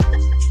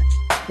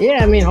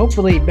Yeah, I mean,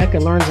 hopefully Becca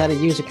learns how to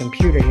use a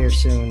computer here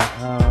soon.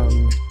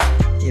 Welcome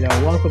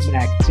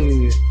back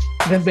to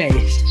the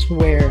base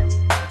where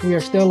we are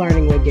still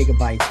learning what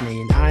gigabytes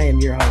mean. I am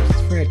your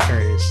host, Fred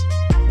Curtis,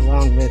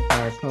 along with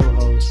our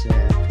co-host,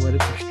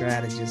 political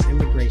strategist,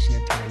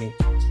 immigration attorney,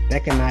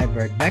 Becca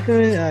Nyberg.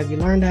 Becca, have you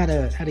learned how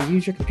to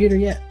use your computer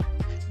yet?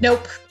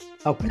 Nope,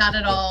 Okay. not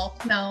at all.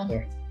 No.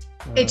 Sure.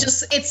 I'm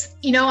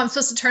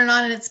supposed to turn it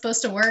on and it's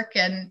supposed to work.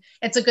 And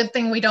it's a good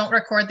thing we don't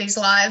record these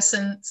live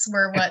since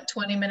we're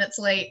 20 minutes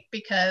late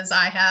because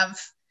I have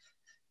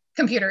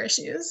computer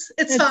issues.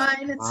 It's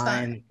fine. It's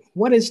fine.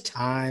 What is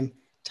time?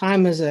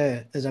 Time is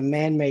a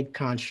man-made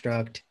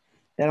construct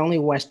that only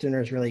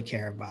Westerners really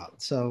care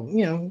about. So,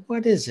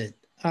 what is it?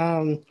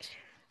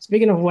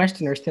 Speaking of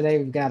Westerners, today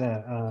we've got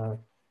a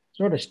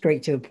sort of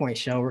straight to the point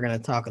show. We're going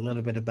to talk a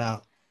little bit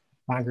about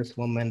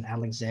Congresswoman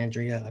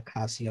Alexandria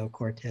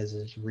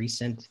Ocasio-Cortez's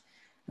recent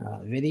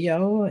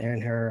video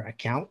and her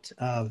account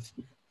of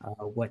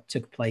what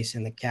took place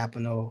in the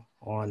Capitol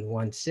on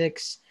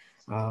 1/6.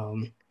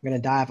 We're going to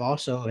dive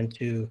also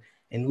into,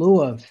 in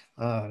lieu of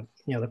the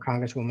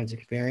Congresswoman's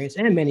experience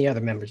and many other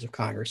members of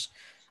Congress,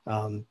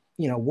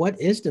 what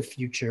is the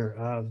future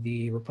of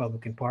the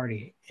Republican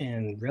Party,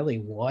 and really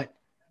what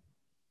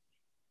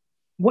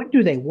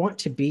do they want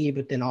to be,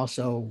 but then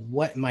also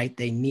what might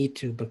they need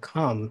to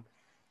become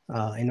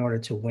in order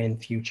to win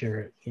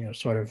future,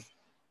 sort of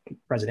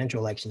presidential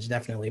elections,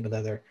 definitely, but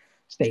other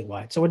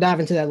statewide. So we'll dive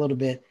into that a little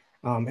bit.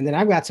 And then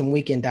I've got some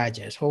Weekend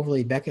Digest.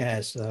 Hopefully Becca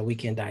has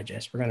Weekend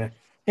Digest. We're going to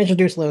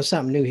introduce a little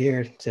something new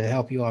here to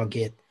help you all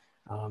get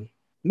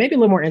maybe a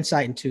little more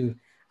insight into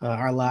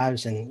our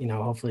lives. And,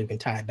 hopefully we can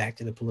tie it back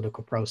to the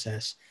political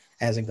process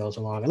as it goes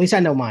along. At least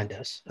I know mine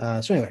does.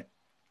 So anyway,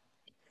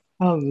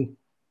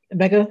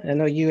 Becca, I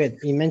know you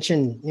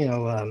mentioned,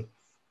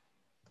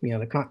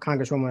 the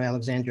Congresswoman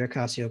Alexandria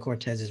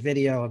Ocasio-Cortez's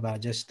video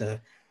about just the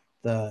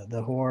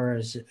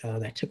horrors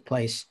that took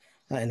place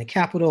in the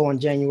Capitol on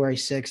January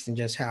 6th, and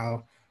just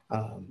how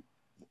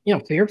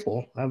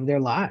fearful of their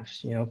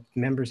lives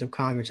members of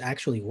Congress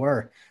actually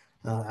were.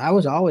 I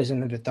was always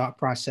under the thought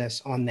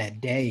process on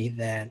that day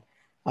that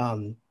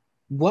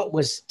what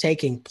was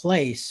taking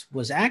place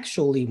was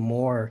actually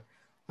more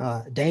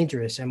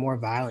dangerous and more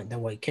violent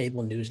than what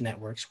cable news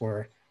networks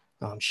were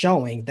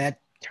showing. That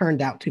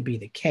turned out to be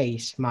the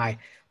case. My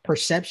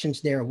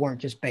perceptions there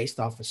weren't just based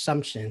off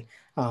assumption.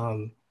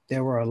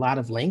 There were a lot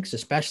of links,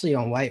 especially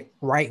on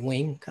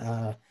right-wing,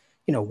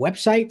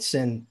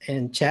 websites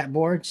and chat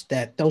boards,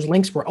 that those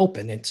links were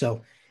open. And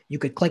so you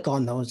could click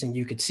on those and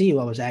you could see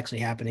what was actually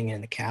happening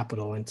in the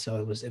Capitol. And so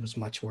it was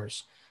much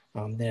worse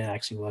than it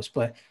actually was.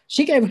 But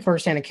she gave a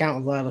firsthand account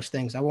of a lot of those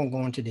things. I won't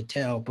go into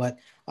detail, but,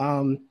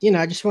 I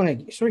just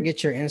want to sort of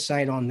get your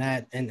insight on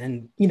that.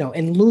 And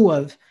in lieu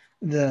of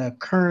the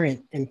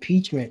current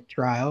impeachment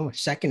trial,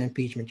 second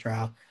impeachment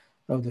trial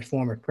of the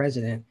former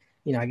president,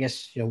 I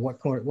guess,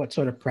 what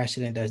sort of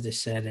precedent does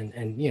this set,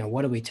 and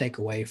what do we take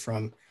away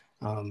from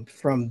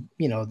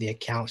the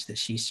accounts that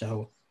she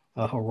so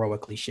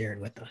heroically shared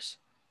with us?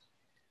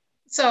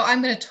 So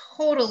I'm going to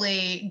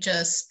totally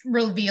just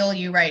reveal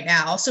you right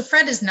now. So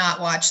Fred has not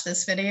watched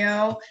this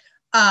video.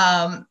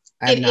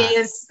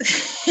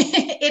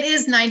 It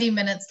is 90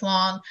 minutes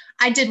long.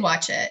 I did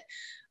watch it.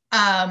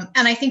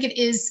 And I think it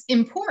is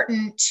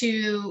important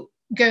to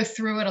go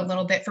through it a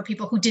little bit for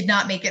people who did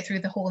not make it through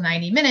the whole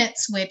 90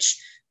 minutes, which,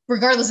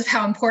 regardless of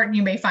how important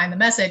you may find the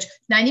message,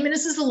 90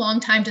 minutes is a long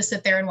time to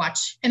sit there and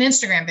watch an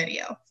Instagram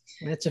video.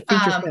 It's a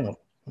feature film.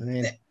 I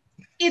mean,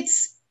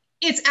 it's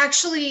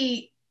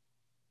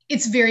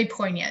very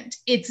poignant.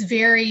 It's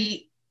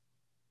very,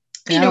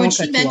 when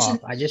she mentioned,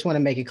 I just want to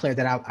make it clear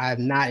that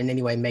I'm not in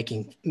any way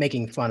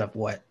making fun of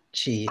what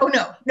she. Oh,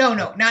 no,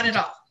 not at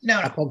all. No.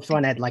 I poke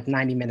fun at like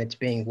 90 minutes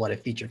being what a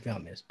feature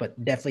film is,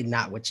 but definitely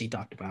not what she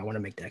talked about. I want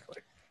to make that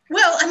clear.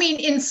 Well, I mean,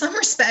 in some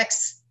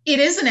respects, it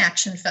is an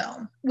action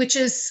film, which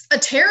is a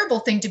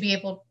terrible thing to be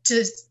able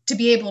to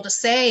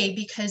say,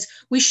 because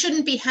we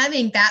shouldn't be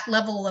having that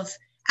level of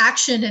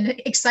action and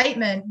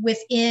excitement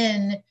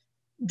within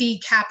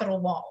the Capitol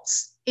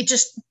walls.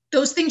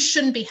 Those things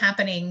shouldn't be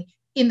happening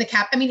in the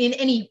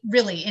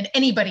in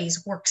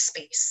anybody's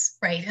workspace,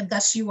 right?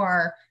 Unless you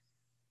are,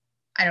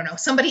 I don't know,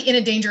 somebody in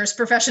a dangerous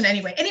profession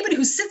anyway. Anybody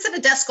who sits at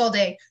a desk all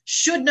day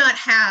should not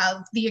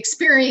have the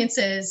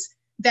experiences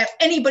that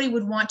anybody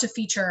would want to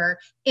feature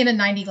in a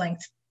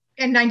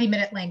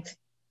 90-minute length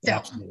film.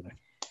 Absolutely.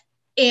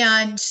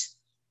 And,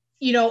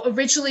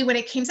 originally when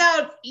it came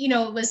out,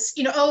 it was,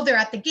 they're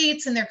at the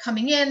gates and they're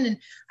coming in. And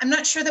I'm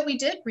not sure that we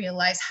did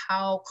realize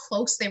how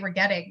close they were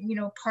getting.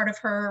 Part of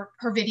her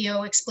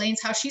video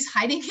explains how she's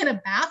hiding in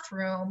a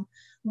bathroom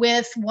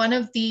with one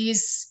of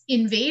these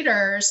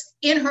invaders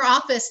in her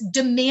office,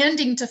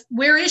 demanding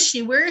where is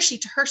she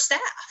to her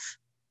staff.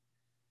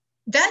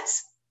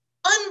 That's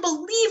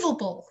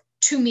unbelievable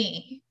to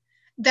me,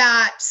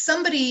 that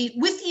somebody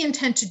with the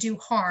intent to do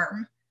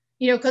harm,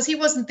 because he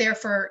wasn't there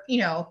for,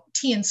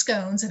 tea and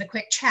scones and a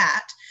quick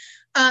chat.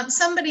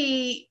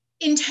 Somebody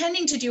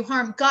intending to do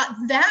harm got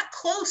that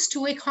close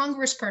to a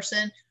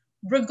congressperson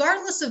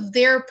regardless of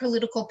their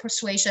political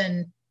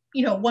persuasion,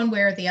 you know, one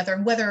way or the other,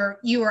 and whether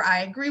you or I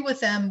agree with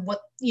them, what,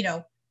 you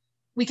know,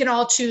 we can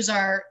all choose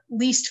our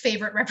least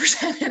favorite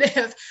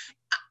representative.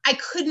 I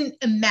couldn't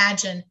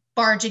imagine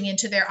barging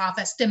into their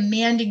office,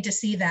 demanding to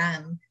see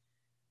them,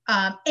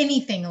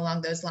 anything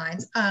along those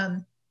lines.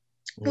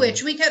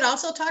 Which we could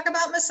also talk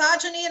about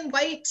misogyny and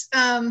white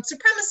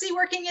supremacy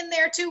working in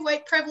there too,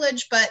 white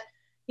privilege. But,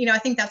 you know, I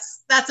think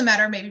that's a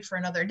matter maybe for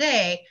another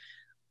day.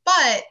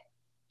 But,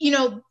 you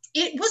know,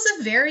 it was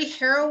a very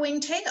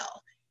harrowing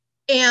tale.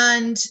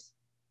 And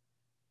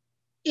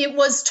it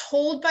was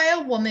told by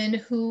a woman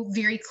who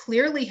very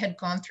clearly had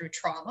gone through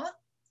trauma,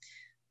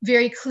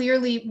 very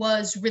clearly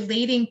was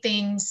relating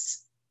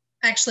things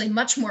actually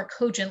much more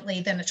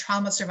cogently than a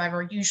trauma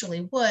survivor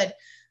usually would.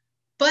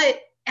 But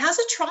as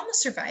a trauma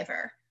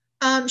survivor,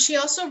 she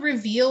also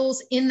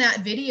reveals in that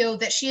video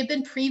that she had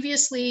been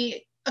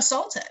previously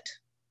assaulted.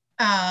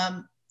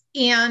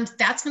 And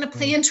that's going to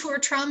play into her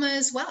trauma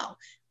as well.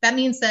 That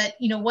means that,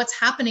 you know, what's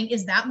happening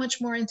is that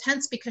much more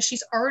intense because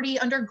she's already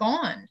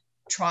undergone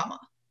trauma.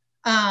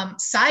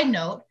 Side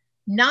note,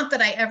 not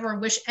that I ever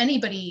wish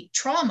anybody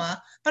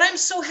trauma, but I'm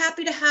so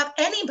happy to have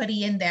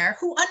anybody in there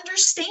who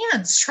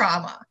understands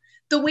trauma.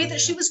 The way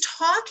that she was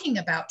talking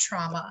about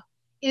trauma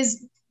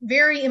is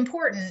very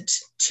important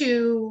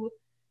to,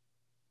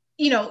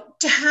 you know,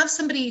 to have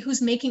somebody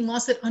who's making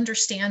laws that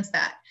understands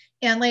that.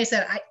 And like I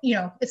said, you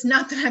know, it's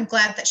not that I'm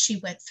glad that she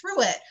went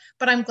through it,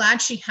 but I'm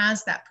glad she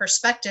has that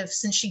perspective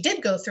since she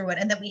did go through it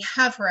and that we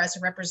have her as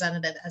a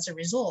representative as a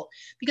result.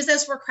 Because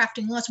as we're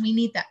crafting laws, we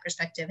need that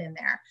perspective in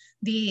there.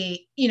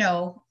 You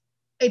know,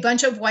 a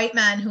bunch of white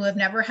men who have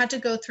never had to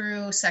go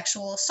through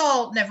sexual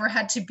assault, never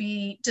had to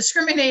be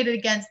discriminated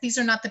against. These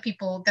are not the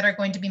people that are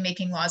going to be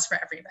making laws for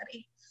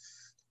everybody.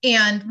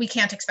 And we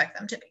can't expect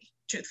them to be,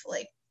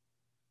 truthfully.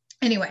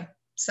 Anyway,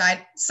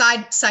 side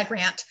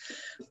rant.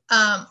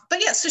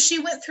 But yeah, so she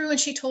went through and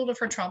she told of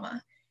her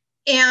trauma.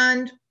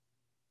 And,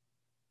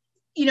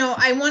 you know,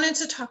 I wanted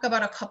to talk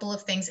about a couple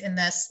of things in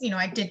this. You know,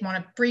 I did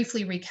want to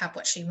briefly recap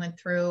what she went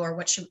through or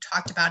what she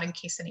talked about in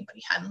case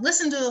anybody hadn't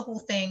listened to the whole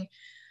thing.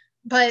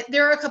 But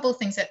there are a couple of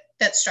things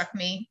that struck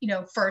me. You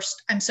know,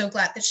 first, I'm so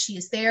glad that she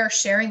is there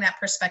sharing that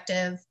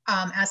perspective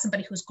as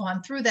somebody who's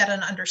gone through that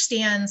and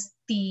understands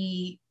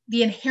the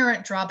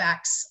inherent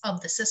drawbacks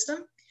of the system.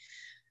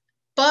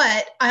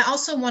 But I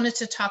also wanted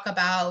to talk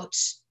about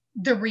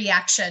the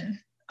reaction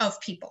of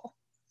people.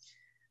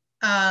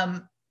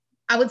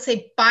 I would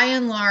say by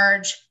and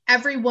large,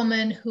 every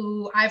woman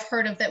who I've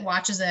heard of that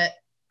watches it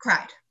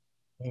cried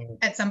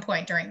at some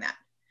point during that.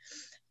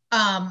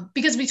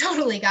 Because we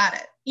totally got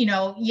it. You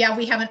know, yeah,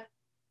 we haven't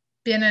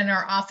been in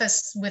our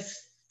office with,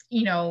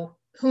 you know,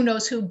 who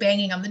knows who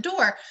banging on the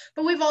door,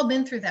 but we've all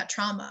been through that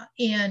trauma.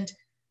 And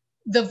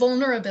the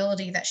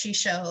vulnerability that she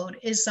showed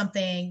is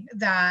something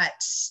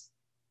that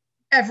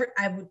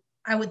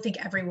I would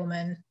think every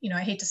woman, you know,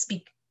 I hate to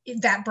speak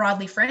that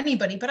broadly for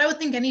anybody, but I would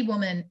think any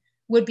woman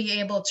would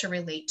be able to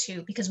relate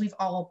to, because we've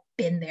all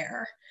been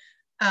there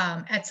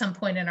at some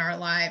point in our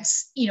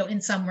lives, you know, in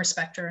some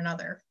respect or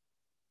another.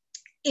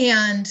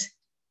 And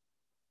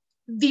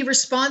the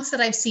response that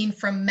I've seen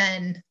from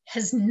men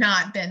has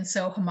not been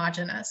so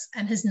homogenous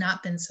and has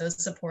not been so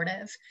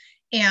supportive.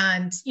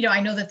 And, you know, I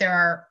know that there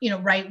are, you know,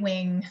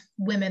 right-wing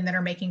women that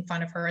are making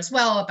fun of her as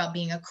well about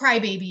being a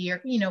crybaby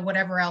or, you know,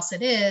 whatever else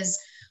it is,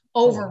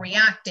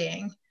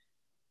 overreacting.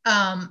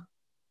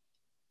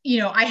 You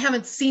know, I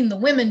haven't seen the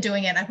women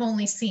doing it. I've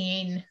only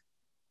seen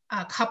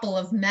a couple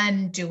of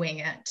men doing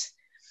it.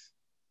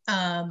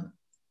 And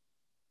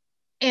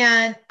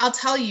I'll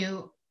tell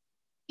you,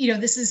 you know,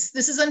 this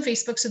is on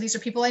Facebook, so these are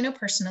people I know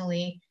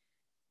personally.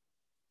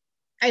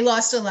 I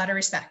lost a lot of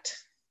respect.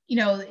 You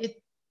know,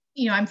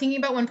 I'm thinking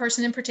about one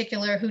person in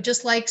particular who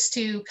just likes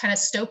to kind of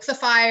stoke the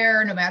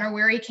fire no matter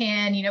where he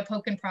can, you know,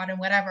 poke and prod and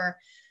whatever.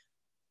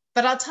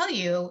 But I'll tell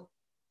you,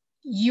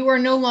 you are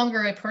no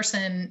longer a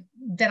person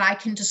that I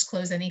can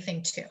disclose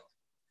anything to.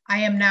 I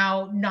am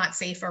now not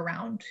safe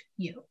around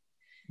you.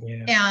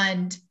 Yeah.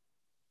 And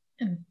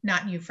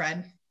not you,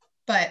 Fred,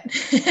 but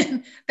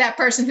that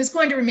person who's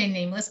going to remain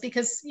nameless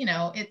because, you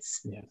know,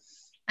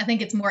 I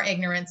think it's more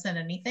ignorance than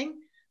anything.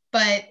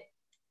 But,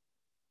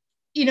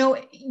 you know,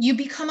 you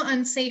become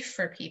unsafe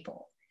for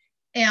people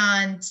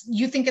and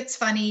you think it's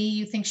funny.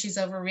 You think she's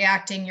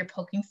overreacting. You're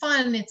poking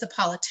fun. It's a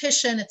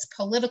politician. It's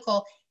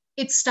political.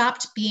 It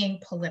stopped being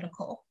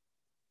political.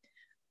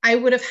 I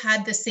would have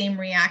had the same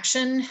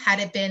reaction had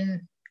it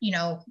been, you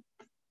know,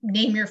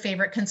 name your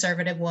favorite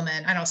conservative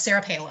woman. I know,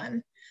 Sarah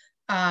Palin.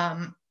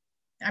 I'm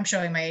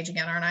showing my age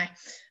again, aren't I?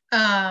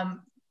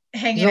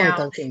 Hanging out.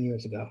 13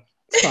 years ago.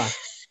 It's fine.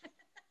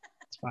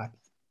 It's fine.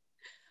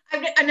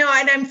 I know,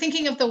 and I'm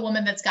thinking of the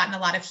woman that's gotten a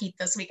lot of heat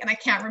this week, and I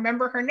can't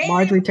remember her name.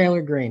 Marjorie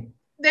Taylor Greene.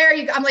 There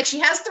you go. I'm like, she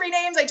has 3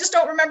 names. I just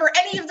don't remember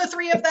any of the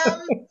 3 of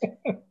them.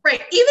 Right.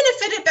 Even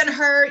if it had been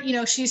her, you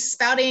know, she's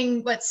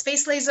spouting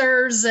space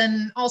lasers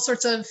and all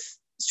sorts of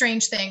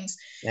strange things.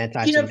 You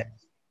know,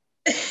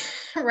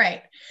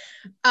 right.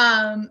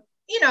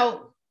 You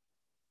know,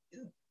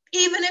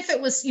 even if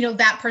it was,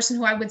 that person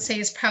who I would say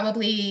is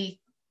probably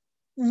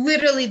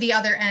literally the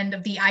other end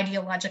of the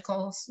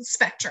ideological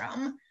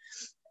spectrum,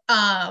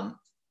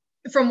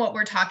 from what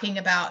we're talking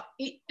about,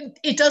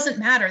 it doesn't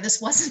matter. This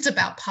wasn't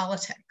about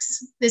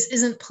politics. This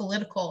isn't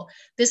political.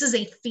 This is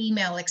a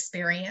female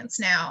experience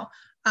now.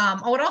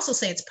 I would also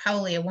say it's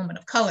probably a woman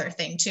of color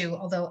thing too,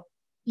 although,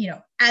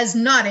 as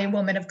not a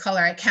woman of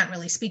color, I can't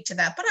really speak to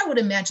that, but I would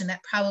imagine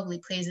that probably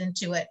plays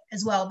into it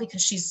as well,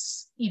 because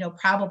she's,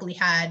 probably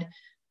had,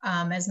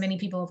 as many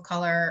people of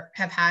color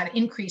have had,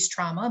 increased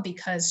trauma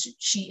because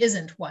she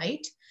isn't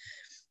white.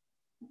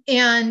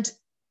 And,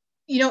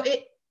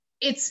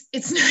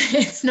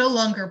 it's no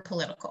longer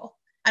political.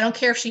 I don't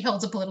care if she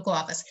holds a political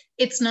office.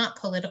 It's not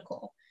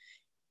political.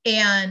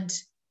 And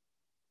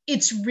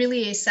it's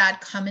really a sad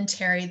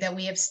commentary that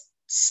we have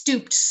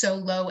stooped so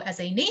low as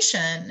a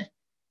nation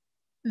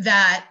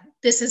that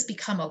this has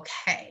become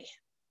okay.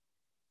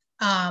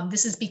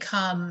 This has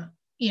become,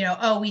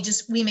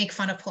 we make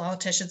fun of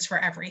politicians for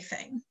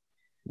everything.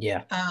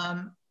 Yeah.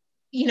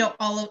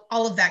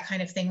 All of that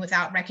kind of thing,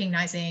 without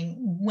recognizing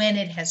when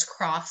it has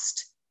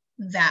crossed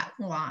that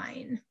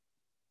line.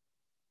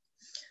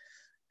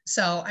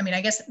 So,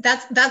 I guess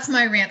that's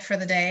my rant for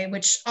the day,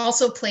 which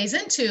also plays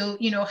into,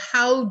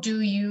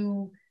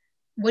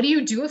 what do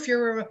you do if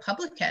you're a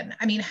Republican?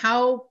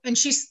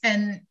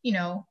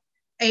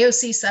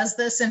 AOC says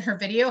this in her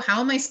video,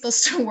 how am I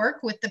supposed to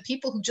work with the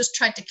people who just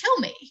tried to kill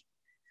me?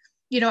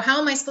 How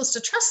am I supposed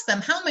to trust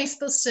them? How am I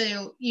supposed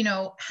to,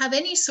 have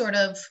any sort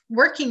of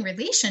working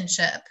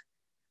relationship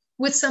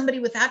with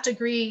somebody with that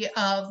degree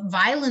of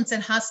violence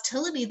and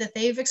hostility that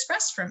they've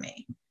expressed for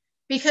me?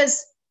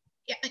 Because,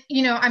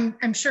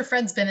 I'm sure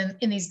Fred's been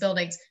in these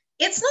buildings.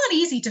 It's not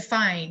easy to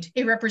find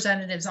a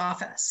representative's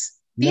office.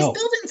 These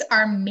buildings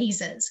are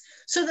mazes.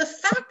 So the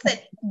fact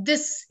that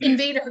this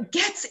invader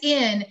gets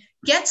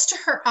to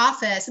her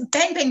office,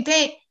 bang, bang,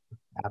 bang,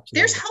 absolutely,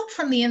 there's help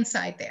from the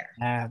inside there.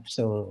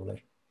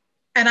 Absolutely.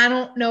 And I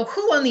don't know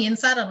who on the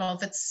inside. I don't know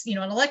if it's, an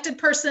elected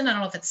person. I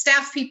don't know if it's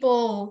staff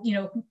people,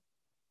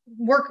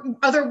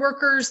 other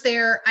workers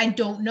there. I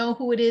don't know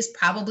who it is.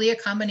 Probably a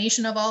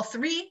combination of all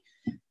three.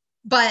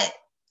 But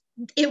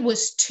it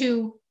was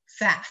too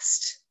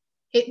fast.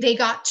 They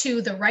got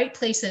to the right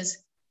places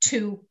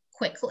too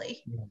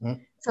quickly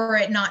for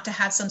it not to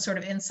have some sort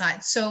of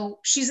insight. So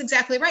she's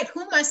exactly right.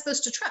 Who am I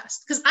supposed to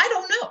trust? Because I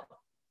don't know.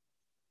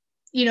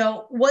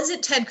 Was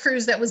it Ted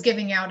Cruz that was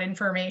giving out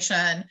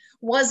information?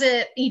 Was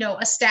it,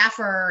 a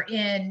staffer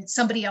in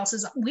somebody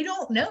else's? We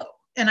don't know.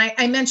 And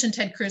I mentioned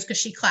Ted Cruz because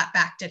she clapped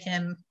back at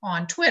him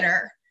on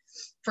Twitter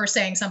for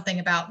saying something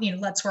about,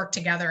 let's work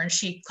together. And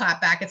she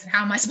clapped back and said,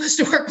 how am I supposed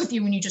to work with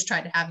you when you just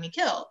tried to have me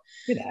killed?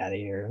 Get out of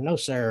here. No,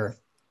 sir.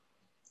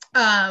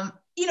 But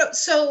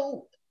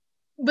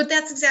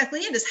that's exactly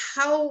it, is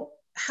how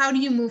do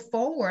you move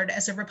forward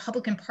as a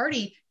Republican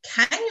Party?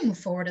 Can you move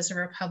forward as a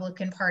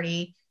Republican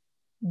Party?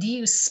 Do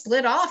you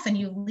split off and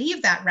you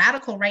leave that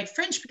radical right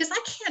fringe? Because I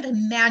can't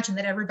imagine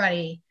that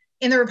everybody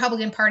in the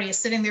Republican Party is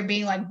sitting there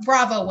being like,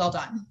 bravo, well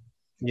done.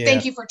 Yeah.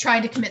 Thank you for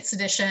trying to commit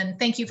sedition.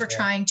 Thank you for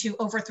trying to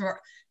overthrow.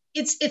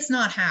 It's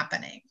not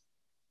happening.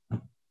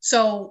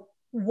 So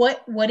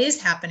what is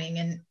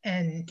happening,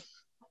 and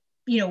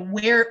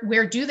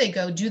where do they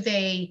go? Do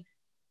they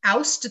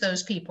oust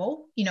those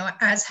people,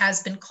 as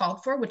has been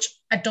called for, which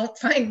I don't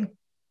find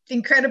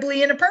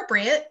incredibly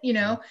inappropriate,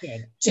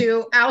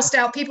 to oust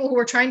out people who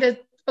are trying to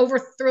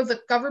overthrow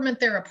the government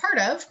they're a part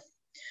of,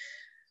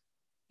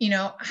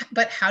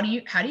 but how do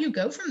you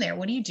go from there?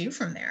 What do you do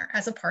from there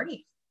as a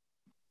party?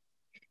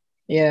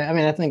 Yeah,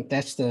 I think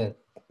that's the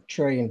 $1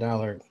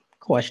 trillion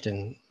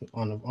question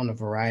on a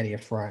variety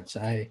of fronts.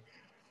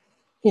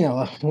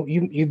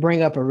 You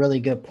bring up a really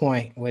good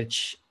point,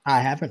 which I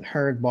haven't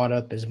heard brought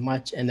up as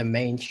much in the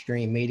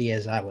mainstream media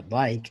as I would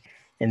like.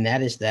 And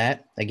that is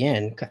that,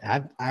 again,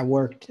 I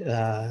worked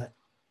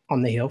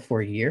on the Hill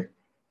for a year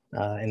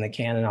in the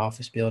Cannon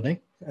office building.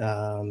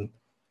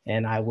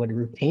 And I would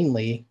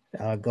routinely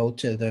go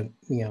to the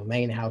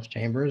main House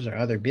chambers or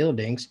other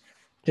buildings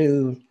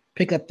to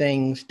pick up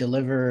things,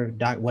 deliver,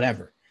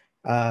 whatever.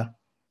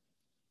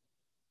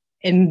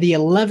 In the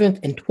 11th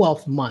and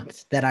 12th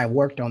month that I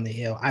worked on the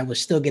Hill, I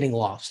was still getting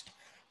lost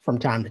from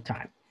time to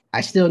time.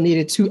 I still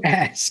needed to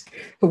ask,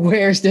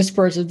 where's this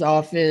person's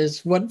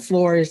office? What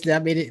floor is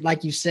that?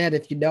 Like you said,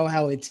 if you know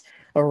how it's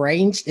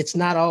arranged, it's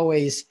not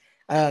always,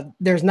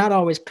 there's not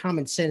always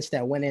common sense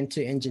that went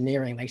into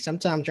engineering. Like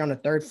sometimes you're on the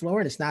third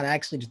floor and it's not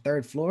actually the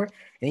third floor.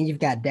 And you've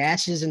got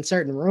dashes in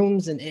certain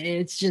rooms, and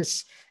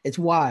it's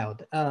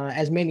wild.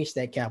 As many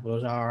state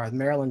capitals are.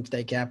 Maryland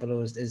state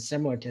capitol is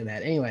similar to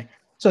that. Anyway,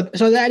 so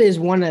that is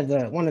one of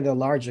the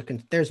larger.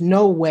 There's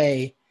no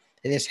way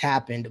this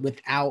happened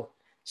without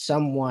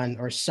someone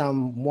or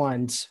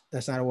someone's,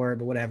 that's not a word,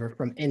 but whatever,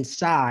 from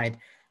inside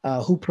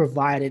who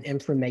provided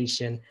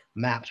information,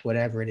 maps,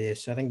 whatever it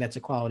is. So I think that's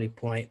a quality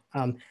point.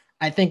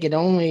 I think it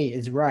only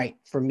is right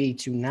for me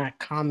to not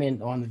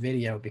comment on the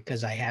video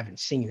because I haven't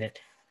seen it.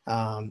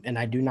 And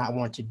I do not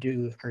want to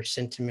do her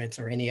sentiments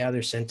or any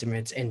other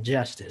sentiments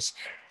injustice.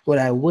 what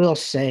I will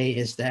say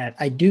is that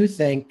I do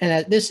think,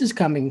 and this is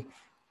coming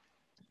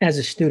as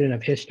a student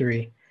of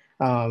history,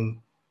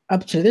 um,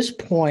 up to this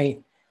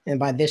point, and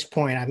by this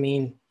point, I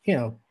mean,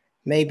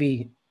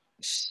 maybe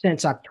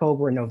since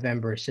October,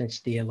 November, since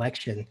the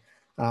election,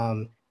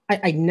 um,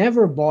 I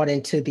never bought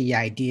into the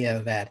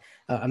idea that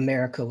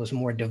America was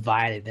more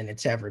divided than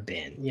it's ever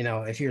been.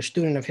 If you're a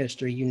student of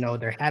history,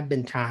 there have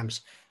been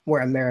times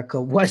where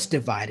America was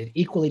divided,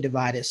 equally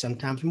divided,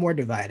 sometimes more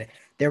divided.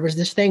 There was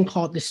this thing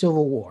called the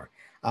Civil War.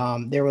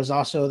 There was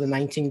also the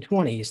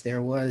 1920s.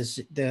 There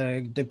was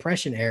the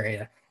Depression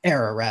era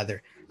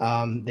rather.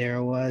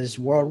 There was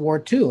World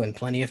War II, and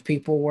plenty of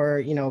people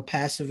were,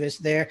 pacifists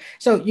there.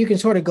 So you can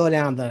sort of go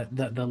down the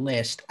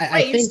list. I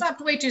Wait, you think stopped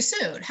way too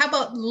soon. How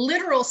about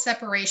literal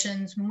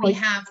separations when we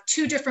have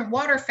two different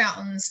water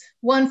fountains,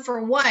 one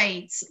for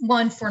whites,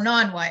 one for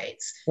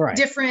non-whites, right.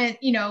 different,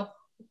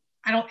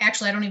 I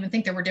don't even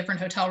think there were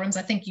different hotel rooms.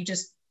 I think you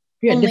just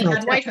Yeah, only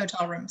had white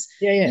hotel rooms.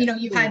 Yeah.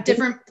 You've had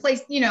different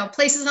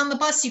places on the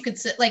bus you could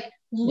sit, like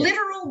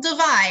literal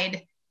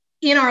divide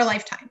in our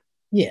lifetime.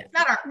 Yeah.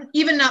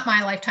 Not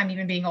my lifetime,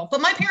 even being old, but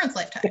my parents'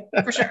 lifetime,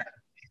 for sure.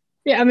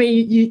 Yeah, I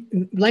mean,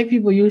 you like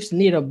people used to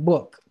need a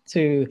book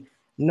to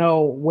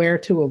know where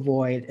to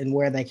avoid and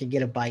where they could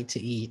get a bite to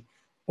eat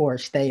or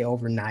stay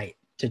overnight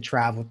to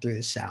travel through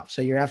the South.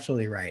 So you're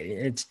absolutely right.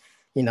 It's,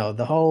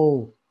 the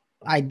whole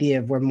idea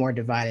of we're more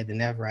divided than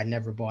ever, I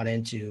never bought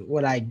into.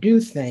 What I do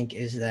think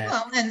is that.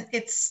 Well, and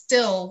it's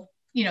still,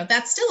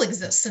 that still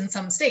exists in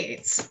some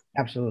states.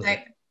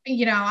 Absolutely.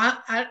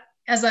 I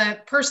as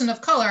a person of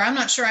color, I'm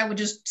not sure I would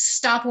just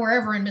stop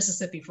wherever in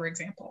Mississippi, for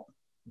example.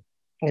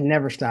 I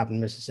never stopped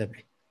in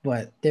Mississippi,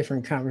 but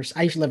different conversations.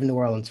 I used to live in New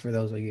Orleans, for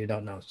those of you who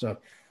don't know. So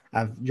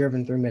I've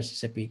driven through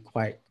Mississippi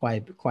quite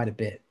a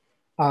bit.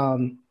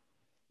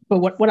 But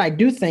what I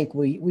do think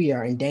we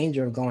are in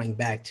danger of going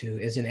back to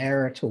is an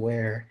era to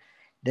where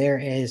there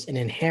is an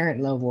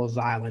inherent level of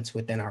violence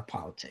within our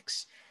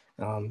politics.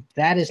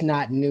 That is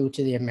not new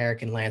to the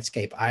American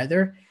landscape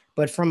either.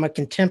 But from a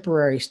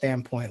contemporary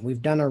standpoint,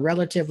 we've done a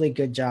relatively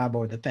good job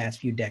over the past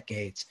few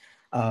decades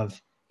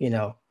of,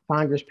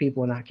 Congress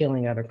people not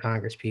killing other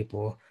Congress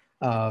people,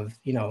 of,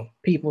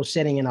 people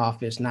sitting in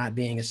office not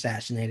being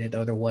assassinated,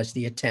 though there was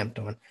the attempt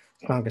on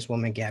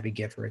Congresswoman Gabby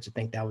Giffords. I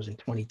think that was in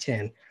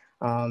 2010.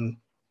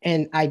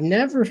 And I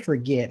never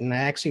forget, and I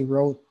actually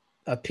wrote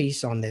a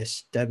piece on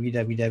this,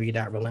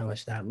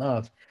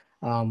 www.relentless.love,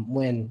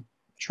 when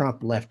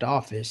Trump left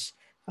office.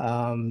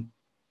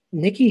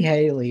 Nikki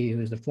Haley, who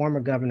was the former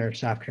governor of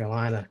South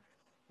Carolina,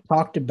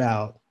 talked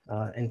about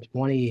in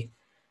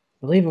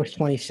I believe it was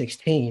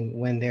 2016,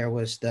 when there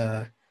were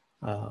the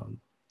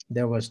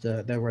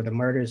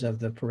murders of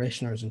the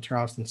parishioners in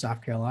Charleston,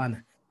 South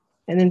Carolina.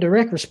 And in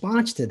direct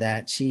response to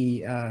that,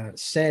 she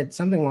said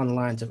something along the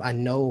lines of, "I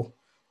know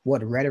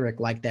what rhetoric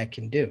like that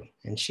can do."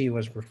 And she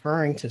was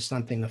referring to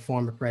something the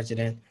former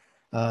president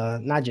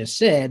not just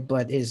said,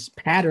 but his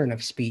pattern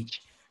of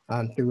speech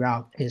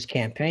throughout his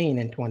campaign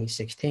in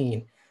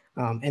 2016.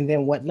 And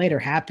then what later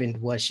happened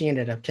was she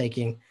ended up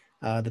taking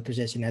the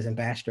position as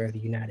ambassador of the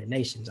United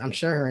Nations. I'm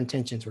sure her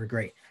intentions were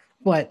great,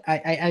 but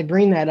I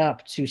bring that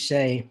up to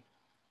say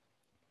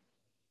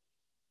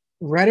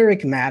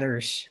rhetoric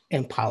matters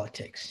in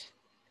politics.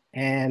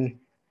 And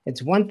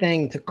it's one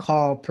thing to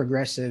call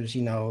progressives,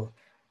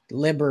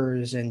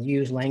 libers, and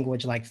use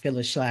language like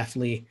Phyllis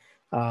Schlafly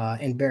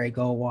and Barry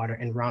Goldwater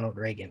and Ronald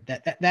Reagan.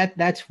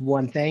 That's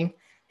one thing.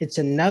 It's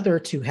another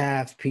to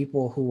have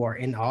people who are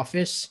in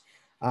office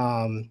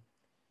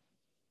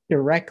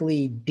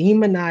directly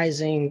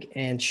demonizing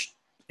and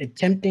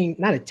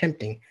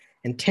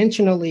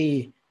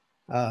intentionally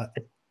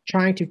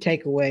trying to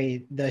take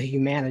away the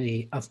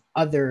humanity of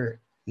other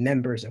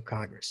members of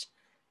Congress,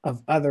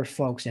 of other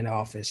folks in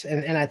office.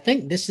 And I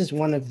think this is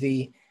one of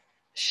the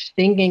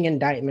stinging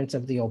indictments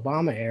of the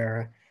Obama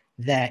era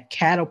that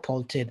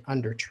catapulted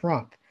under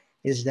Trump,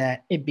 is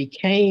that it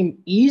became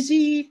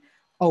easy,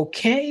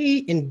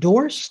 okay,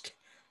 endorsed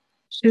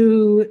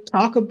to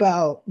talk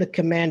about the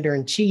commander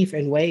in chief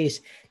in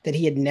ways that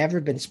he had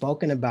never been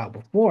spoken about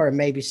before,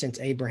 maybe since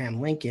Abraham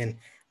Lincoln,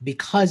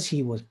 because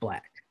he was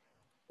Black.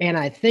 And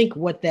I think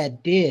what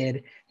that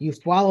did, you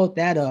followed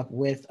that up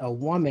with a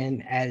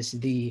woman as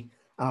the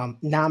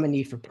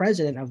nominee for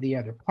president of the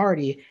other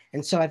party.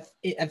 And so I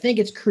think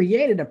it's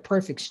created a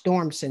perfect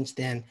storm since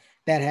then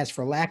that has,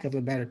 for lack of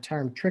a better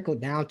term, trickled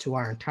down to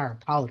our entire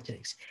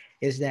politics,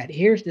 is that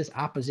here's this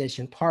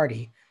opposition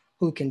party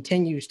who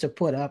continues to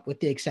put up, with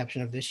the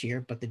exception of this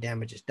year, but the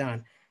damage is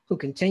done, who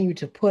continue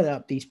to put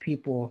up these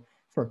people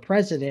for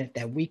president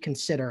that we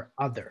consider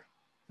other.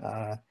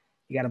 You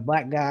got a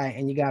Black guy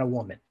and you got a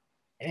woman.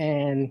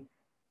 And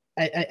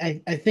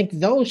I think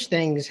those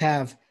things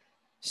have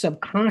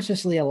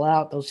subconsciously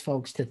allowed those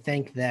folks to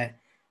think that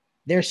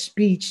their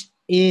speech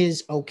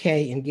is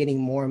okay in getting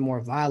more and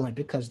more violent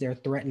because they're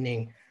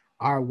threatening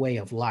our way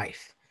of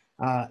life.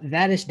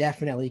 That is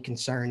definitely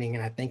concerning.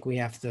 And I think we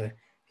have to,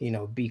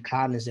 be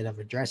cognizant of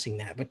addressing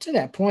that. But to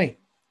that point,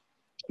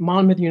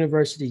 Monmouth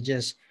University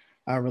just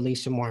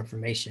released some more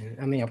information.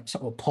 I mean, a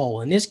poll,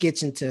 and this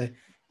gets into,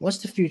 what's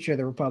the future of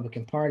the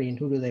Republican Party and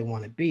who do they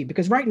want to be?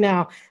 Because right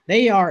now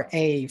they are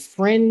a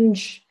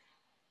fringe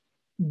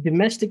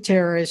domestic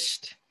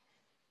terrorist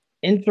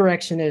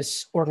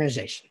insurrectionist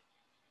organization.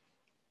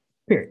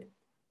 Period.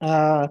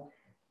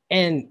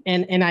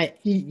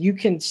 You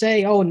can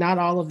say, oh, not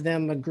all of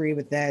them agree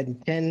with that,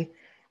 and 10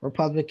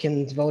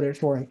 Republicans voted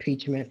for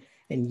impeachment.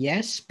 And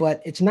yes,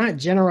 but it's not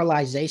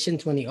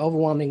generalizations when the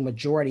overwhelming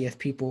majority of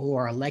people who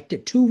are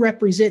elected to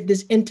represent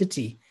this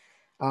entity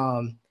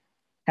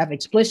have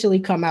explicitly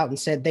come out and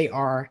said they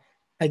are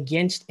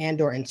against and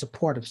or in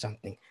support of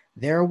something.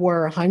 There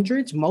were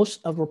hundreds.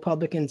 Most of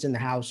Republicans in the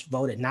House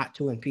voted not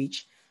to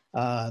impeach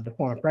the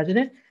former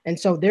president. And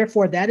so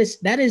therefore that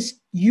is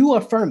you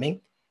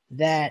affirming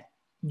that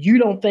you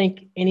don't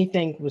think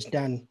anything was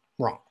done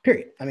wrong,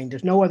 period. I mean,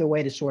 there's no other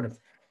way to sort of,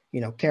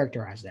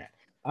 characterize that.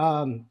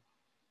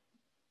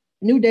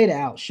 New data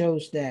out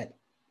shows that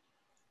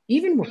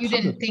even Republicans— You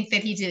didn't think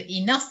that he did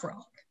enough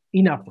wrong.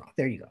 Enough wrong.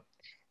 There you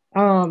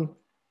go.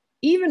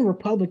 Even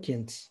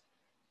Republicans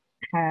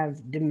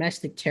have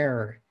domestic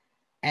terror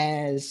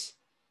as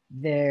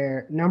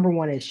their number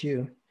one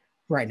issue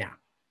right now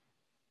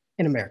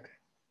in America.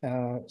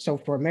 So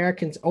for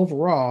Americans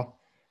overall,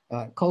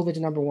 COVID's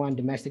number one,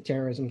 domestic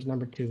terrorism is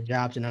number two,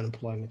 jobs and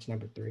unemployment is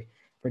number three.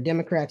 For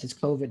Democrats, it's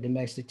COVID,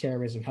 domestic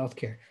terrorism,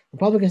 healthcare.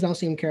 Republicans don't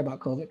seem to care about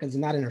COVID because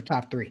it's not in their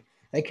top three.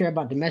 They care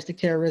about domestic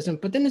terrorism,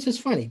 but then this is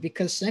funny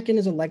because second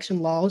is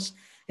election laws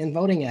and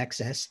voting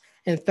access,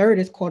 and third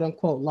is quote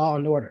unquote law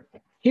and order.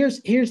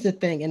 Here's the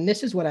thing, and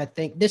this is what I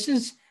think, this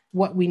is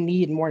what we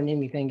need more than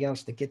anything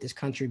else to get this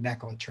country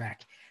back on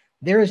track.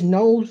 There is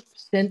no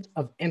sense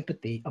of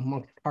empathy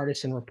amongst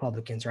partisan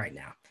Republicans right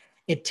now.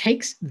 It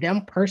takes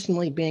them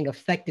personally being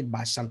affected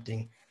by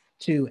something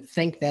to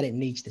think that it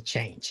needs to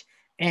change.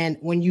 And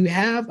when you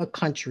have a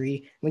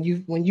country, when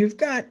you've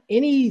got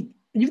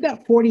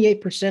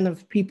 48%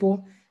 of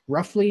people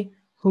roughly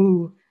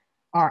who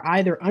are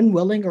either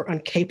unwilling or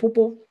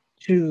incapable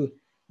to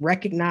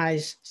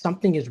recognize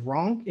something is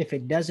wrong if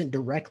it doesn't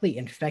directly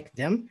infect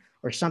them,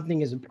 or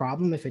something is a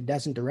problem if it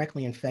doesn't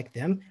directly infect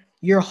them,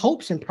 your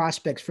hopes and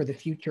prospects for the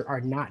future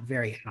are not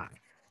very high.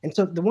 And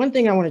so the one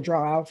thing I want to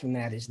draw out from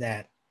that is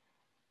that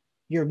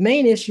your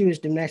main issue is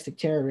domestic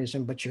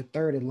terrorism, but your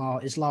third in law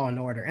is law and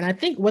order. And I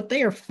think what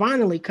they are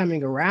finally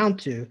coming around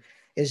to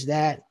is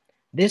that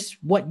this,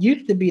 what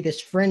used to be this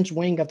fringe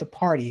wing of the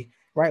party,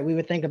 right? We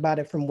would think about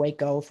it from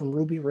Waco, from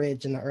Ruby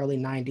Ridge in the early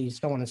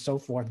 90s, so on and so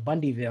forth,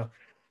 Bundyville.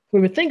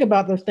 We would think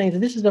about those things.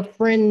 This is a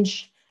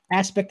fringe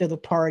aspect of the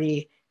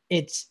party.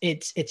 It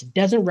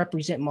doesn't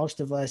represent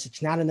most of us.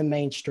 It's not in the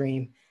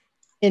mainstream.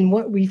 And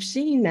what we've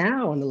seen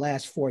now in the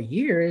last 4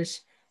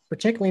 years,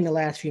 particularly in the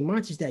last few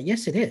months, is that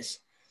yes, it is.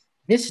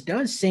 This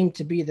does seem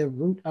to be the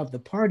root of the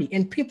party.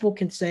 And people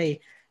can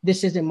say,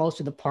 this isn't most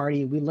of the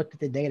party. We looked at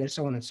the data,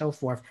 so on and so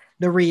forth.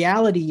 The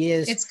reality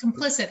is— it's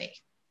complicity.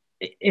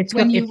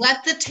 When you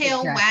let the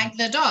tail wag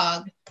the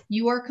dog,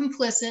 you are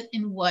complicit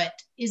in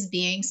what is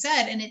being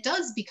said. And it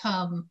does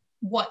become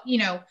what,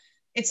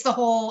 it's the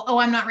whole, oh,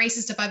 I'm not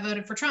racist if I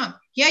voted for Trump.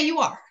 Yeah, you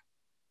are.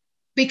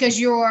 Because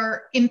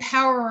you're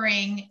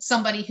empowering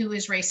somebody who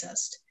is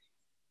racist.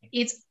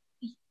 It's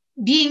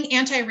being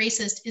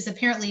anti-racist is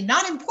apparently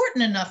not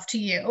important enough to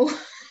you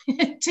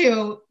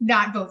to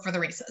not vote for the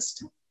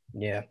racist.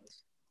 Yeah.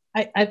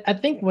 I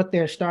think what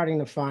they're starting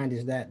to find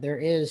is that there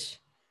is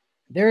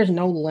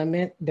no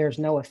limit. There's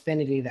no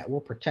affinity that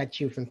will protect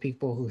you from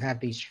people who have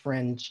these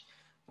fringe,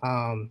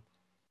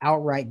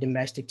 outright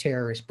domestic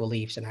terrorist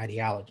beliefs and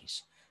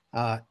ideologies.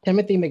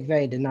 Timothy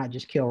McVeigh did not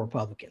just kill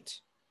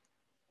Republicans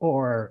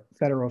or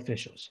federal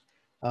officials.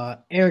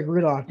 Eric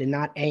Rudolph did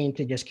not aim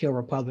to just kill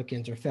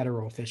Republicans or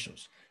federal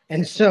officials.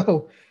 And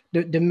so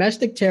the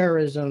domestic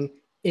terrorism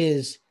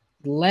is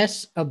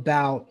less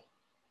about,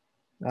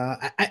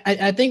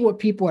 I think what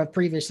people have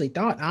previously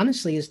thought,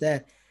 honestly, is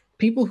that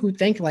people who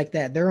think like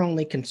that, they're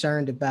only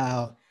concerned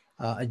about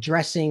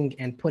addressing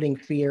and putting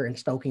fear and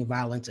stoking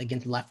violence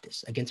against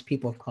leftists, against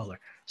people of color,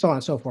 so on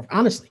and so forth,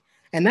 honestly.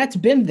 And that's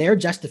been their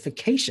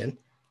justification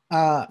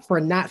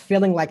for not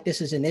feeling like this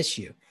is an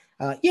issue.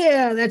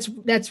 Yeah,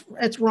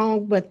 that's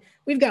wrong, but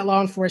we've got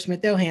law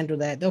enforcement. They'll handle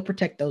that. They'll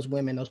protect those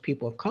women, those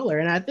people of color.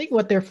 And I think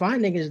what they're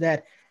finding is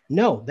that,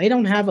 no, they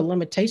don't have a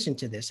limitation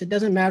to this. It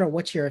doesn't matter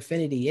what your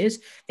affinity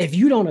is. If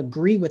you don't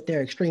agree with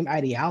their extreme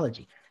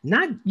ideology,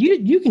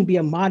 you can be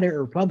a moderate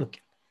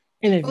Republican.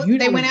 And if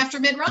they went after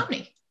Mitt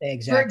Romney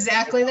for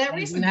exactly that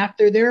reason. And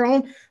after their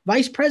own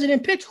vice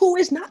president pick, who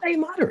is not a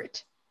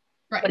moderate.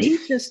 Right. But he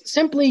just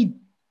simply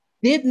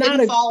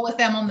didn't fall with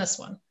them on this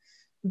one.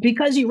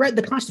 Because he read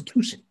the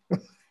Constitution,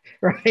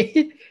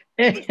 right?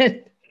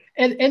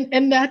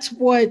 And that's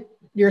what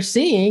you're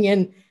seeing.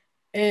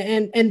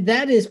 And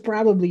that is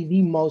probably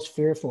the most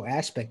fearful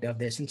aspect of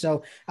this. And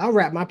so I'll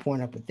wrap my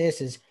point up with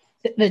this is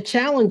the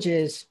challenge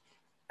is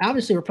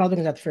obviously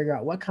Republicans have to figure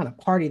out what kind of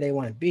party they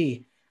want to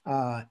be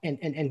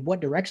and what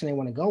direction they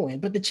want to go in.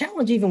 But the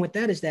challenge even with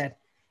that is that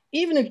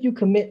even if you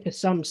commit to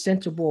some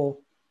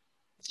sensible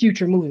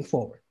future moving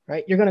forward,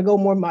 right? You're going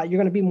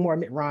to be more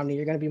Mitt Romney.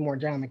 You're going to be more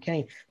John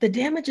McCain. The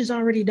damage is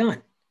already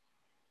done.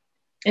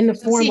 in the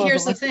But form see, of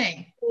here's the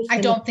thing. I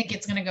don't think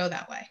it's going to go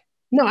that way.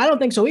 No, I don't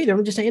think so either.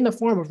 I'm just saying in the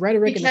form of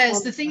rhetoric.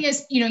 Because the thing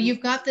is,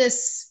 you've got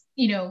this,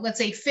 let's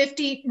say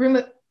 50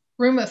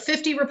 room of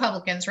 50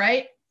 Republicans,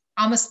 right?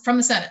 Almost from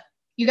the Senate.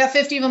 You got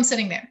 50 of them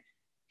sitting there.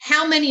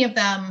 How many of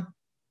them,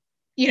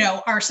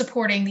 are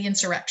supporting the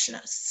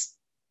insurrectionists?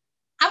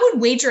 I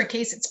would wager a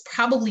case it's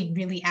probably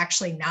really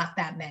actually not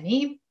that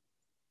many.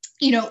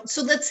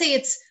 So let's say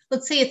it's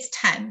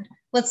 10,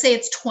 let's say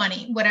it's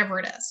 20, whatever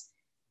it is.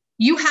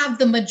 You have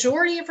the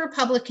majority of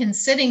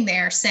Republicans sitting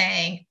there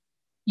saying,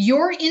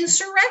 your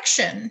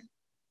insurrection,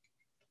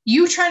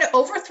 you trying to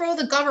overthrow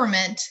the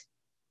government,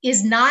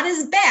 is not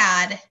as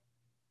bad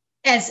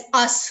as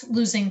us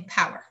losing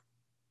power.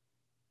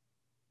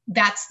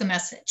 That's the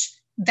message.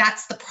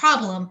 That's the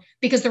problem,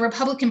 because the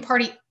Republican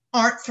Party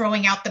aren't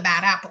throwing out the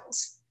bad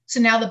apples. So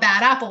now the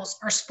bad apples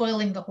are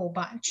spoiling the whole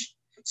bunch.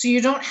 So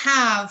you don't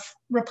have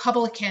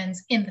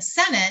Republicans in the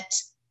Senate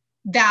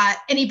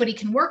that anybody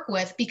can work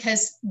with,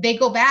 because they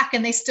go back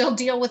and they still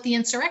deal with the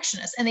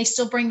insurrectionists, and they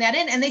still bring that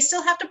in, and they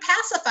still have to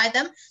pacify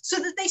them so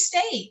that they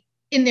stay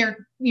in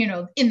their,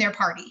 in their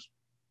party,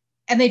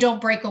 and they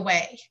don't break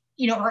away,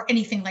 or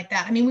anything like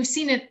that. I mean, we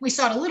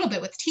saw it a little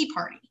bit with Tea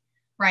Party,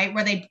 right?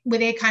 Where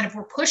they kind of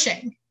were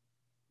pushing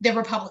the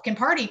Republican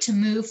Party to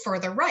move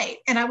further right.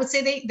 And I would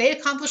say they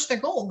accomplished their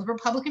goal. The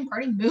Republican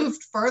Party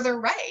moved further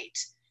right,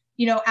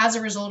 as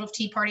a result of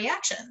Tea Party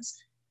actions.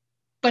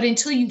 But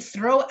until you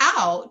throw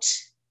out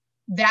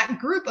that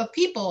group of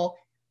people,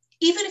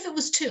 even if it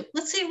was two,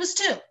 let's say it was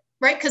two,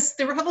 right? Because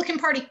the Republican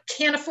Party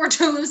can't afford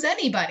to lose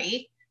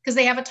anybody because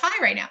they have a tie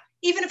right now.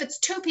 Even if it's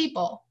two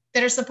people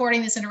that are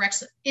supporting this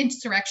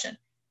insurrection,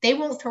 they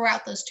won't throw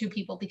out those two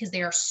people because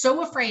they are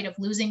so afraid of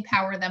losing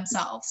power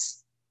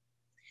themselves.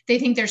 They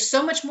think there's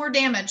so much more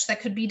damage that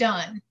could be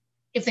done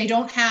if they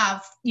don't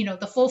have,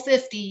 the full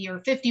 50 or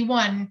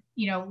 51,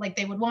 like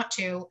they would want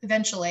to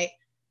eventually.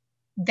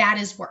 That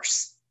is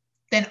worse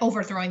than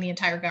overthrowing the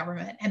entire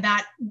government. And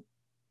that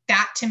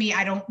to me,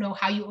 I don't know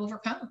how you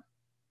overcome.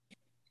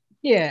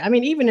 Yeah, I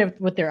mean, even if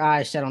with their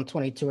eyes set on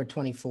 22 or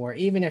 24,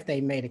 even if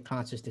they made a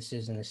conscious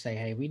decision to say,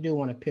 hey, we do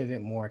want to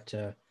pivot more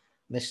to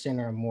the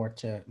center, more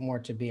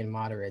to being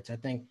moderates, I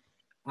think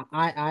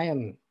I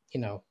am,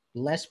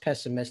 less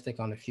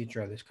pessimistic on the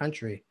future of this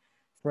country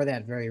for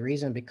that very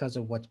reason, because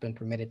of what's been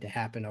permitted to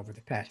happen over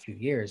the past few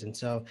years. And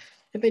so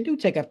if they do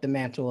take up the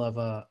mantle of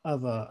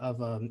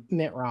a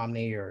Mitt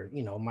Romney or,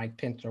 Mike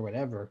Pence or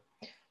whatever,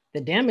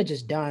 the damage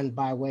is done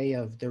by way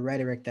of the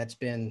rhetoric that's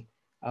been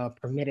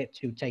permitted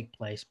to take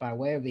place, by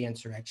way of the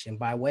insurrection,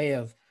 by way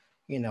of,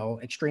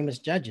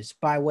 extremist judges,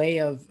 by way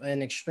of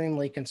an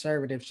extremely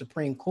conservative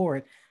Supreme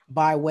Court,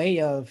 by way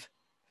of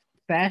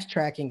fast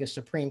tracking a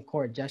Supreme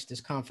Court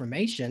justice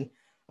confirmation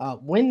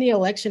when the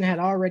election had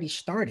already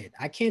started.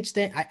 I can't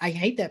stand, I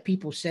hate that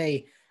people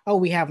say, oh,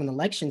 we have an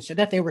election, so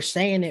that they were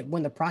saying it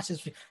when the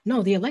process,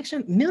 no, the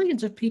election,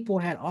 millions of people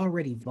had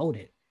already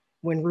voted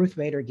when Ruth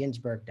Bader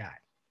Ginsburg died.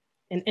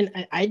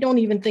 And I don't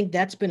even think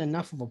that's been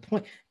enough of a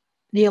point.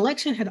 The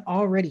election had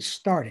already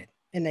started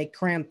and they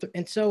crammed through.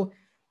 And so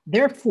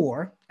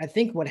therefore, I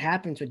think what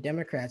happens with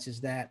Democrats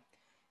is that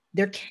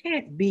there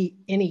can't be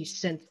any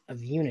sense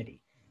of unity.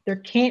 There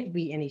can't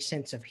be any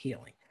sense of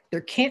healing.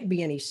 There can't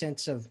be any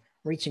sense of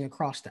reaching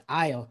across the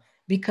aisle,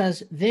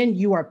 because then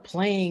you are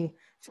playing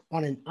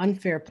on an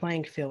unfair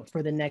playing field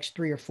for the next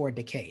 3 or 4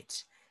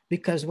 decades.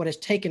 Because what has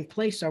taken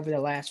place over the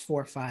last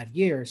 4 or 5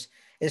 years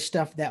is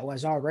stuff that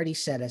was already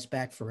set us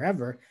back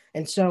forever.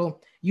 And so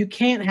you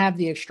can't have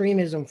the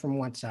extremism from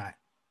one side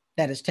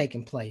that has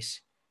taken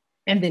place,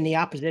 and then the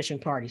opposition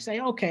party say,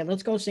 okay,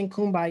 let's go sing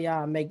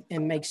Kumbaya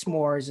and make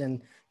s'mores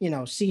and,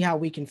 see how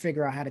we can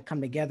figure out how to come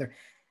together.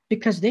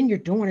 Because then you're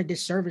doing a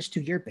disservice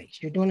to your base.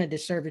 You're doing a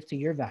disservice to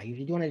your values.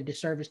 You're doing a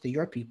disservice to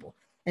your people.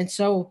 And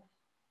so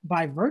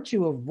by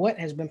virtue of what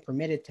has been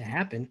permitted to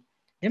happen,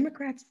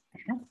 Democrats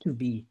have to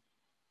be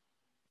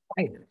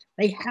fighters.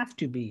 They have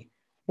to be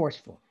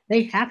forceful.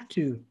 They have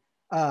to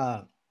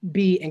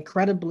be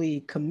incredibly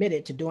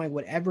committed to doing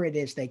whatever it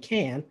is they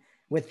can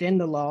within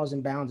the laws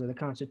and bounds of the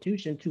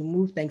Constitution to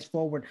move things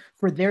forward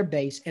for their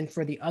base and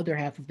for the other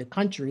half of the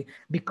country,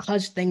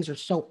 because things are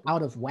so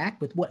out of whack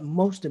with what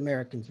most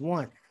Americans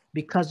want,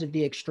 because of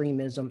the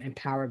extremism and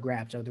power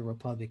grabs of the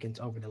Republicans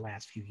over the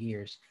last few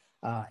years.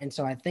 And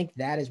so I think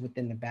that is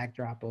within the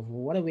backdrop of,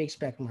 well, what do we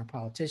expect from our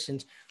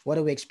politicians? What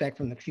do we expect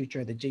from the future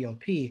of the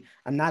GOP?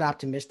 I'm not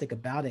optimistic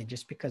about it,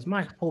 just because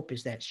my hope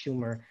is that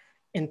Schumer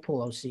and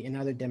Pelosi and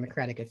other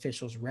Democratic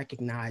officials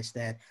recognize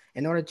that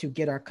in order to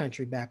get our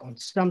country back on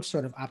some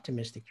sort of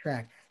optimistic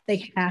track,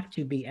 they have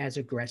to be as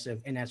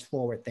aggressive and as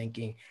forward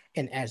thinking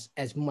and as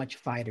much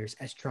fighters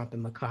as Trump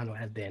and McConnell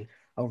have been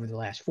over the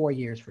last 4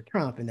 years for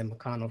Trump, and then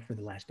McConnell for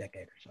the last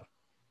decade or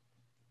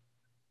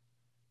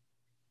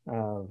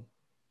so.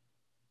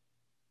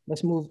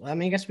 Let's move. I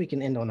mean, I guess we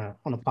can end on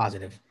a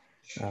positive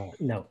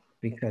note,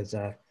 because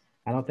I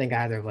don't think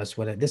either of us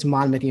would. This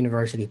Monmouth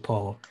University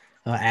poll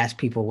asked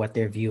people what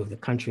their view of the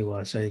country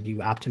was. So, are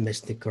you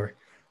optimistic or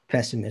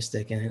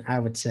pessimistic? And I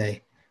would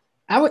say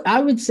I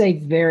would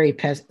say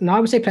I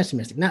would say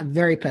pessimistic, not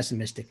very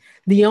pessimistic.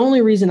 The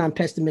only reason I'm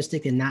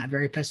pessimistic and not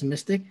very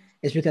pessimistic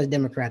is because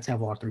Democrats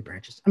have all three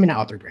branches. I mean, not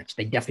all three branches.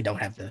 They definitely don't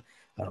have the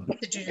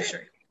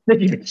judiciary. The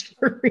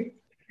judiciary.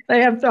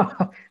 They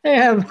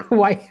have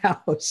White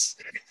House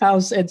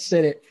and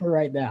Senate for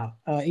right now.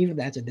 Even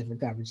that's a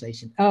different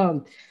conversation.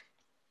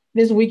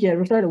 This weekend,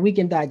 we're starting a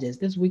Weekend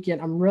Digest. This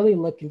weekend, I'm really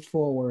looking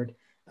forward.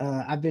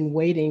 I've been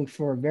waiting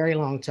for a very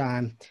long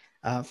time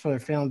for the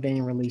film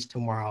being released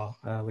tomorrow,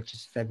 which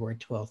is February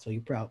 12th.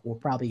 So we'll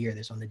probably hear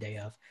this on the day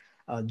of.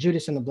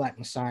 Judas and the Black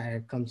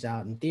Messiah comes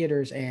out in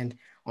theaters and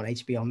on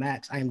HBO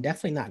Max. I am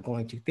definitely not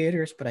going to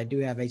theaters, but I do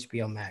have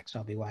HBO Max, so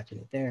I'll be watching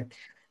it there.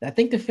 I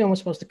think the film was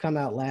supposed to come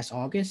out last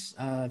August.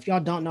 If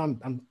y'all don't know,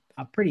 I'm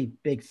a pretty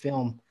big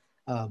film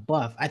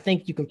buff. I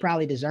think you can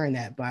probably discern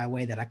that by a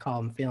way that I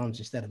call them films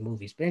instead of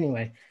movies. But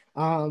anyway,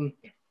 and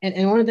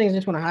one of the things I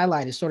just want to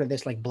highlight is sort of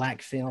this like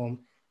Black film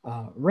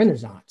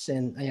renaissance.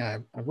 And I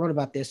wrote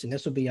about this, and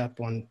this will be up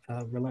on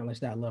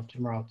Relentless.love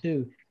tomorrow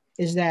too,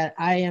 is that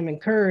I am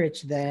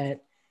encouraged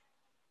that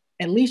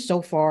at least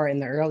so far in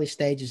the early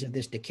stages of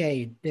this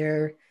decade,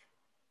 there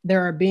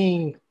are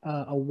being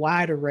a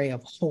wide array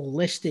of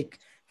holistic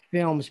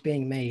films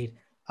being made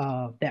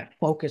that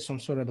focus on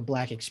sort of the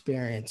Black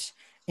experience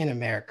in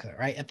America,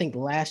 right? I think the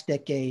last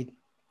decade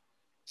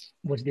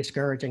was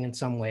discouraging in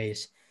some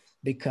ways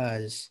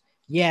because,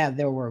 yeah,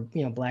 there were,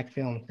 Black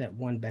films that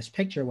won Best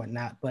Picture,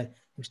 whatnot, but it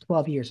was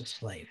 12 Years a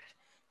Slave.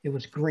 It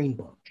was Green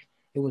Book.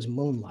 It was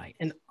Moonlight.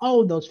 And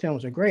all of those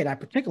films are great. I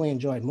particularly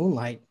enjoyed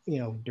Moonlight,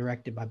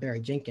 directed by Barry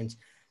Jenkins.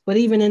 But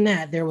even in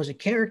that, there was a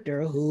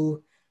character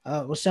who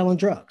was selling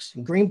drugs.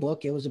 In Green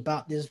Book, it was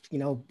about this,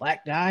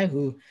 Black guy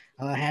who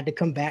had to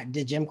come back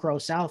to Jim Crow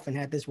South and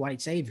had this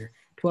white savior.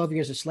 12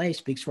 Years a Slave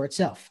speaks for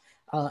itself.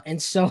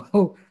 And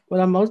so what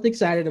I'm most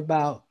excited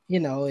about,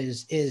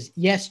 is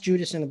yes,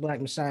 Judas and the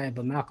Black Messiah,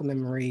 but Malcolm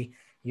and Marie,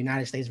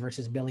 United States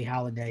versus Billie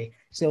Holiday,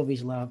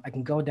 Sylvie's Love. I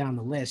can go down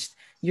the list.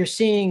 You're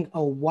seeing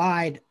a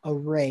wide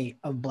array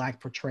of Black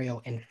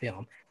portrayal in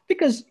film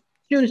because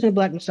Judas and the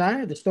Black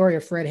Messiah, the story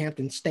of Fred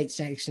Hampton's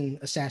state-sanctioned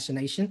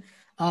assassination,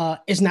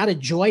 is not a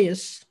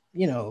joyous,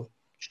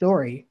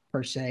 story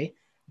per se,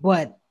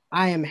 but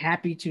I am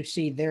happy to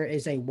see there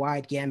is a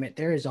wide gamut.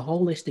 There is a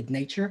holistic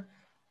nature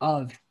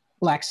of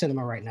Black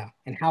cinema right now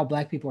and how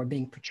Black people are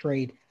being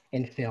portrayed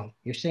in film.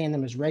 You're seeing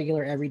them as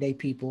regular, everyday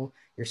people.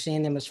 You're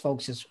seeing them as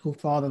folks who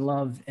fall in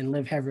love and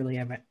live happily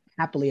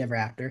ever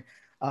after.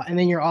 And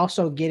then you're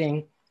also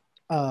getting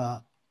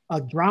a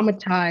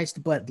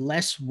dramatized but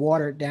less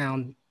watered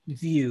down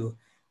view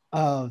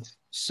of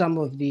some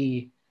of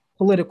the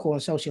political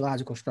and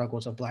sociological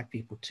struggles of Black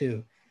people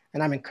too.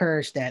 And I'm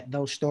encouraged that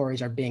those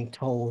stories are being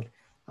told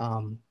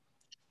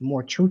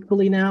more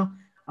truthfully now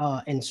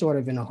and sort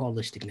of in a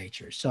holistic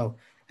nature. So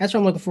that's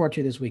what I'm looking forward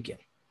to this weekend.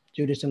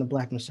 Judas and the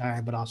Black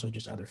Messiah, but also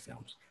just other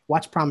films.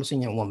 Watch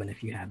Promising Young Woman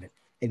if you haven't.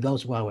 It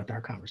goes well with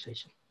our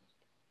conversation.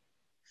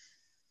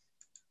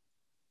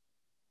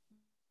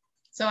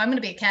 So I'm going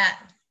to be a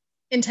cat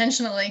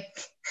intentionally.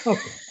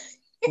 Okay.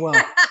 Well,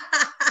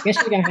 I guess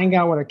we're going to hang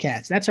out with our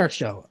cats. That's our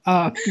show.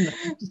 No,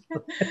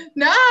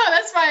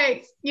 that's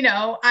my,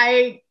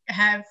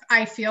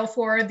 I feel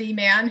for the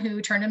man who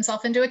turned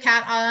himself into a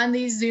cat on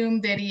the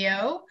Zoom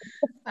video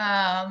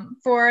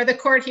for the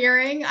court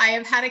hearing. I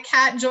have had a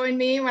cat join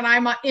me when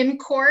I'm in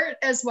court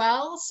as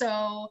well.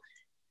 So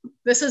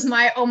this is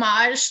my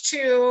homage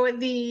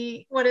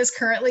to what is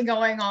currently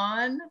going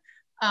on.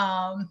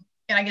 And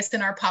I guess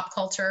in our pop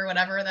culture,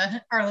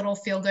 whatever, our little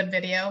feel-good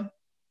video.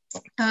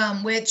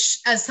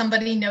 Which, as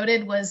somebody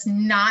noted, was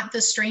not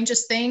the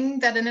strangest thing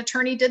that an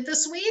attorney did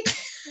this week.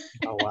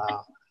 Oh,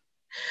 wow.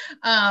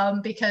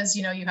 Because,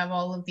 you have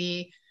all of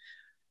the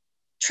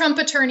Trump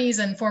attorneys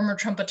and former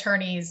Trump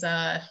attorneys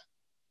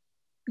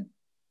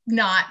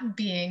not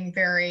being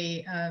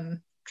very,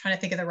 trying to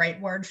think of the right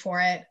word for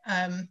it,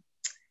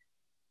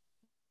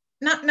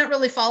 not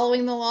really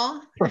following the law.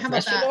 How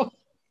about that?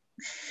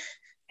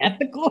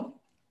 Ethical?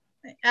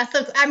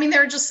 I mean,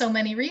 there are just so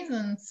many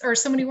reasons or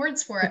so many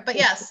words for it, but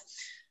yes.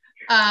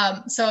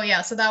 So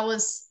that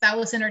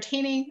was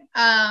entertaining.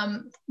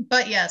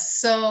 But yes,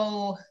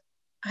 so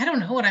I don't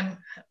know what I'm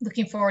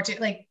looking forward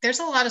to. Like, there's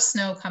a lot of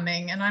snow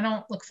coming and I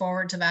don't look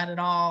forward to that at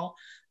all.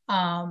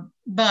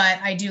 But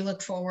I do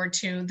look forward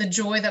to the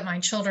joy that my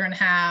children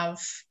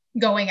have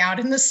going out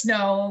in the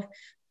snow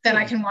that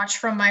I can watch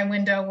from my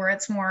window where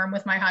it's warm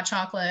with my hot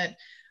chocolate.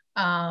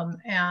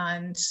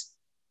 And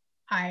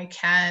I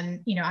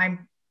can,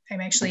 I'm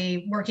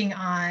actually working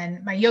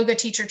on my yoga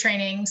teacher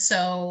training.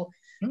 So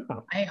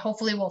I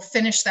hopefully will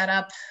finish that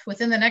up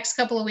within the next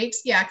couple of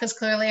weeks. Yeah, because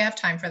clearly I have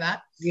time for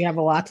that. You have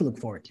a lot to look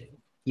forward to.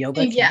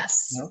 Yoga.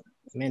 Yes.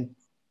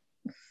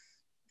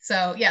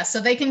 So yeah, so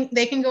they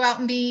can go out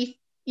and be,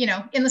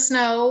 in the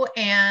snow,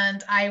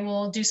 and I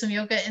will do some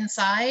yoga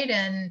inside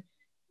and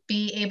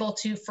be able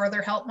to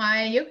further help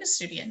my yoga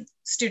students.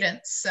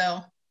 So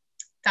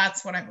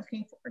that's what I'm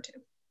looking forward to.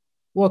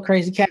 Well,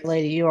 Crazy Cat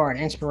Lady, you are an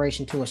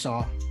inspiration to us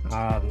all.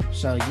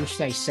 So you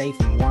stay safe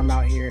and warm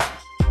out here.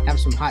 Have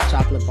some hot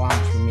chocolate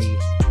bombs for me.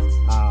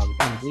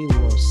 we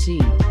will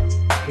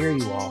hear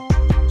you all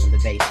on the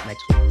base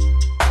next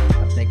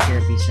week. Take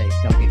care, be safe,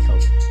 don't get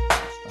COVID.